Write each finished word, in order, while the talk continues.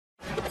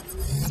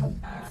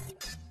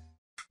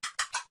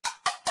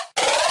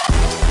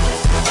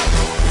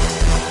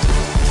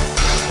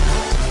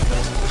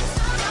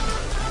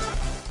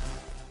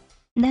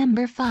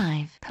Number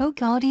 5.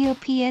 Polk Audio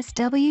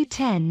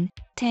PSW10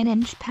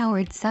 10-inch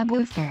powered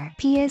subwoofer.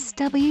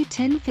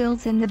 PSW10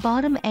 fills in the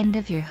bottom end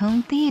of your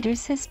home theater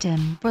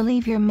system.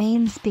 Relieve your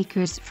main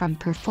speakers from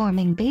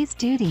performing bass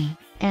duty,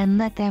 and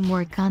let them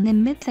work on the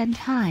mids and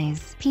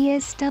highs.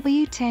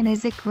 PSW10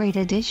 is a great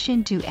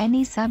addition to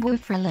any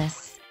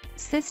subwooferless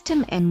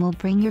system and will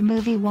bring your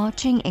movie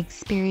watching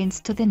experience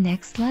to the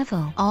next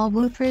level. All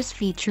woofers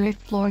feature a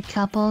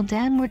floor-coupled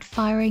downward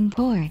firing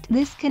port.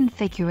 This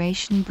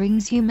configuration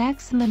brings you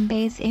maximum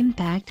bass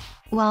impact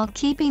while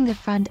keeping the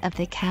front of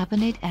the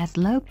cabinet as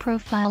low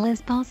profile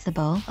as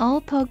possible.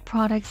 All Polk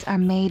products are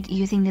made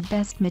using the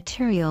best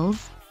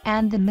materials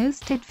and the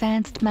most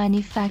advanced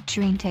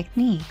manufacturing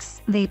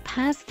techniques. They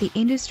pass the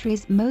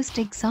industry's most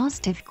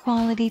exhaustive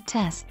quality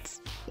tests,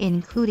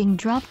 including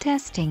drop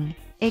testing,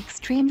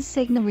 extreme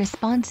signal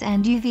response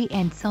and UV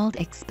and salt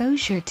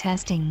exposure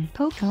testing.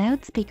 Polk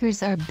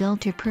loudspeakers are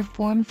built to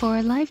perform for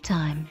a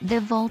lifetime.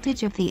 The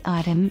voltage of the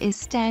item is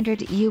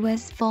standard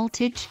US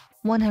voltage,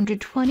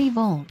 120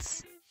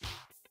 volts.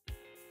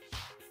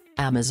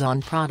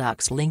 Amazon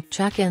products link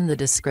check in the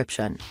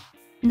description.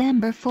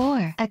 Number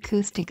 4.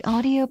 Acoustic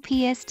Audio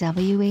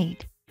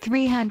PSW8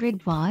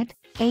 300 watt,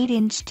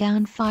 8-inch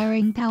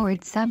down-firing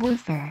powered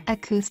subwoofer.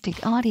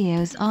 Acoustic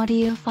Audio's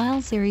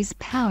audiophile series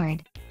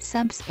powered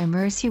subs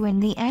immerse you in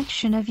the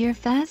action of your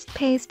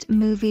fast-paced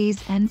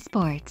movies and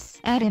sports.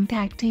 Add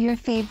impact to your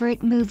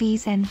favorite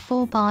movies and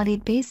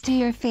full-bodied bass to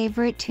your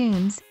favorite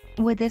tunes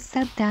with a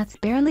sub that's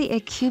barely a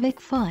cubic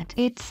foot.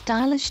 Its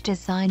stylish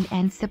design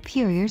and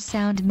superior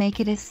sound make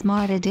it a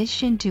smart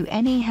addition to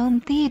any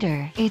home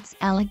theater. Its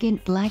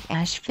elegant black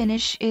ash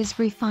finish is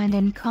refined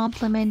and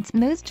complements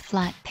most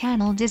flat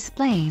panel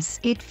displays.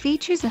 It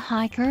features a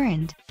high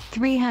current,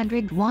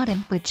 300 watt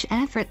amp which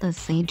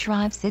effortlessly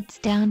drives its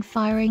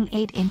down-firing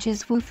 8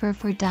 inches woofer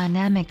for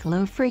dynamic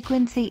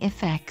low-frequency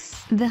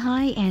effects. The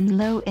high and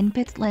low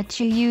inputs let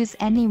you use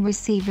any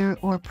receiver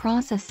or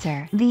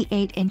processor. The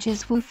 8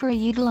 inches woofer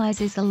utilizes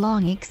a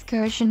long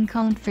excursion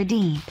cone for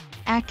deep,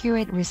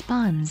 accurate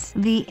response.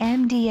 The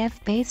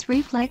MDF bass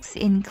reflex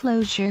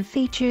enclosure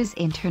features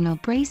internal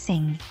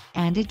bracing,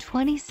 and a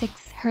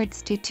 26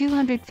 Hz to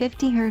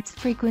 250 Hz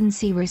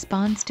frequency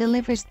response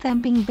delivers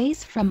thumping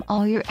bass from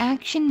all your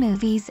action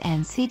movies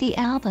and CD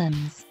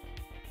albums.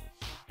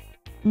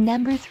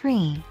 Number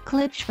 3.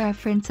 Klipsch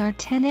Reference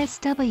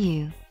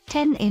R10SW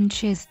 10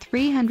 inches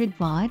 300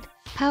 watt,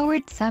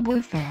 powered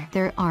subwoofer.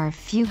 There are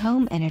few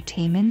home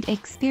entertainment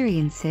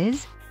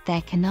experiences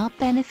that cannot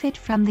benefit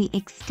from the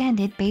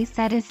extended bass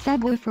that a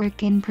subwoofer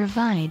can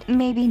provide.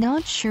 Maybe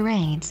not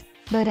charades,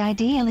 but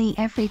ideally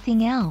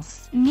everything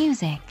else.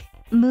 Music,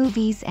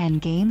 movies and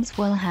games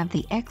will have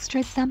the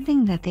extra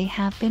something that they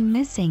have been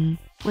missing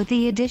with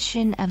the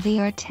addition of the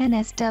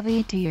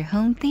R10SW to your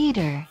home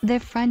theater. The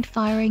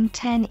front-firing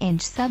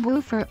 10-inch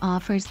subwoofer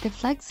offers the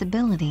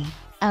flexibility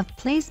of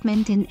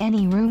placement in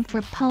any room for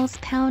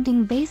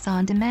pulse-pounding bass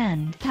on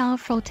demand.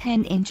 Powerful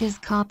 10 inches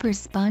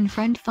copper-spun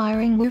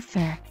front-firing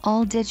woofer.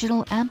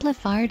 All-digital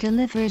amplifier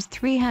delivers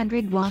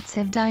 300 watts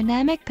of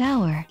dynamic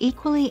power.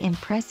 Equally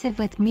impressive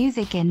with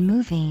music and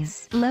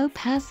movies.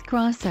 Low-pass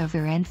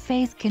crossover and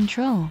phase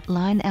control.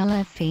 Line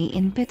LFE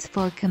inputs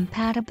for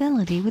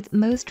compatibility with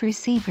most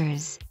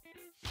receivers.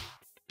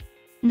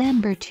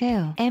 Number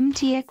 2.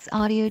 MTX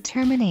Audio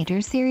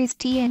Terminator Series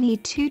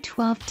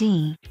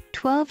TNE212D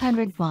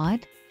 1200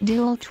 watt,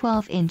 dual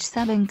 12-inch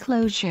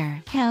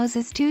sub-enclosure.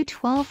 Houses two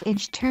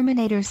 12-inch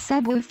Terminator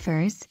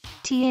subwoofers,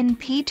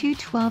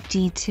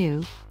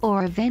 TNP212D2,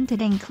 or a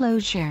vented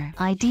enclosure.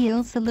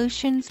 Ideal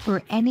solutions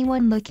for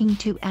anyone looking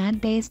to add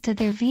bass to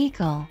their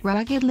vehicle.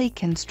 Ruggedly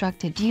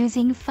constructed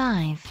using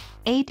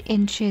 5/8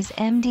 inches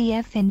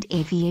MDF and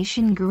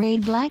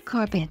aviation-grade black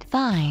carpet.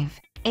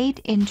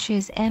 5/8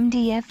 inches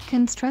MDF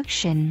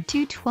construction.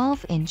 Two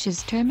 12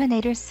 inches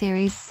Terminator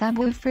series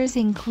subwoofers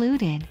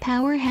included.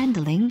 Power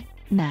handling,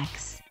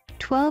 max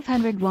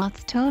 1200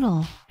 watts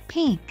total,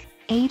 peak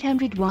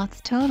 800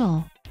 watts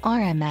total,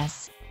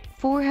 RMS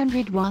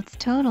 400 watts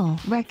total.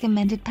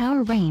 Recommended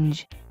power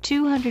range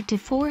 200 to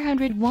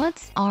 400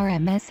 watts,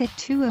 RMS at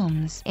 2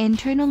 ohms.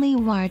 Internally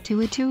wired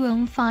to a 2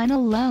 ohm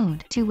final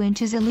load. 2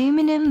 inches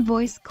aluminum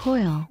voice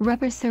coil.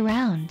 Rubber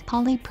surround.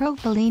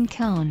 Polypropylene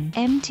cone.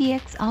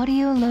 MTX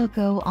Audio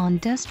logo on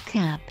dust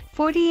cap.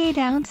 48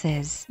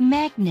 ounces.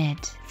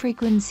 Magnet.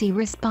 Frequency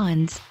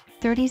response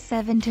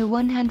 37 to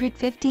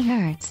 150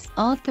 Hz.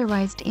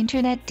 Authorized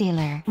internet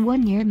dealer.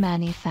 1-year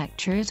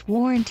manufacturer's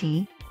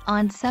warranty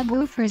on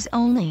subwoofers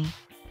only.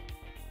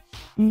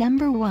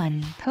 Number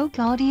 1. Polk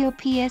Audio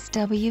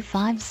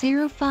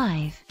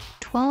PSW505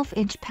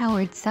 12-inch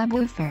powered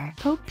subwoofer.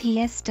 Polk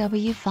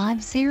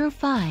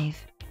PSW505.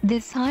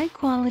 This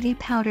high-quality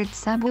powdered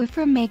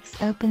subwoofer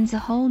opens a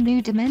whole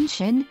new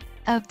dimension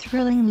of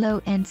thrilling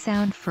low-end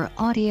sound for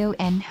audio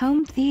and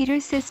home theater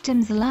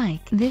systems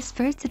alike. This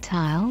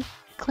versatile,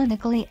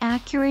 clinically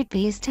accurate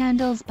bass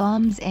handles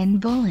bombs and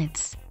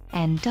bullets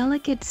and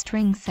delicate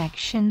string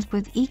sections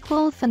with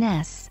equal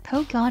finesse.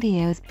 Polk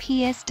Audio's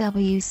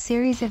PSW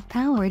series of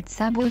powered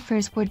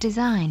subwoofers were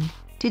designed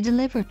to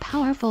deliver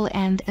powerful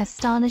and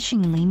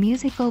astonishingly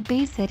musical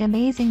bass at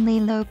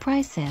amazingly low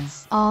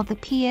prices. All the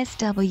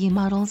PSW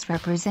models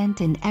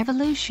represent an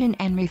evolution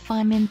and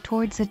refinement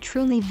towards a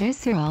truly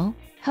visceral,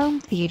 home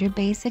theater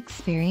bass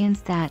experience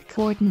that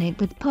coordinate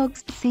with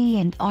Polk's C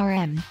and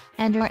RM,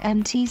 and our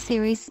MT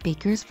series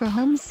speakers for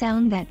home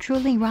sound that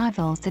truly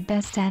rivals the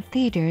best that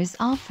theaters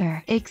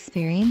offer.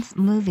 Experience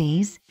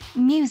movies,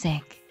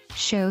 music,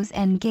 shows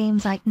and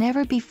games like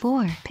never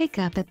before. Pick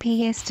up a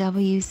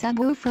PSW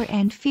subwoofer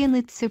and feel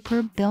its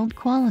superb build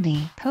quality.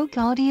 Polk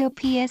Audio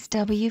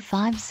PSW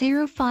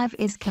 505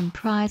 is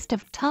comprised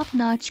of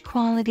top-notch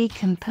quality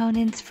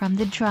components from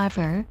the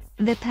driver,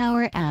 the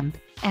power amp,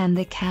 and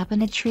the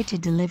cabinetry to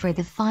deliver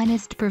the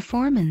finest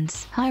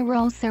performance.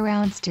 High-roll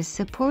surrounds to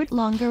support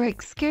longer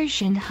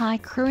excursion high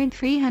current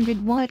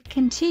 300-watt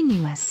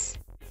continuous,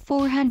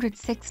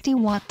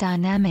 460-watt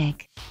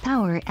dynamic,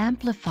 power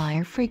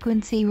amplifier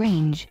frequency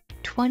range,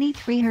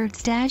 23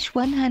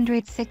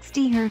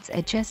 Hz-160 Hz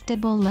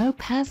adjustable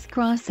low-pass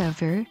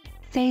crossover,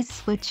 phase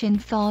switch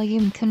and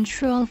volume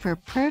control for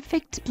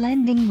perfect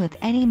blending with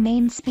any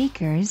main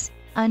speakers,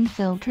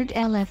 unfiltered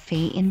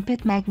LFE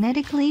input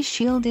magnetically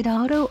shielded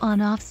auto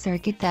on-off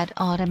circuit that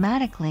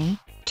automatically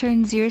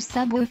turns your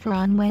subwoofer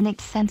on when it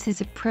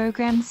senses a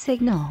program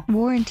signal.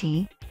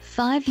 Warranty,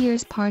 5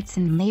 years parts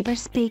and labor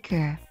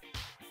speaker.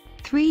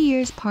 3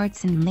 years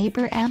parts and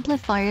labor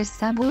amplifier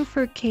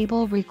subwoofer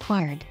cable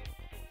required.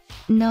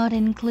 Not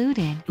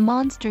included.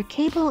 Monster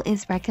cable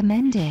is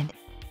recommended.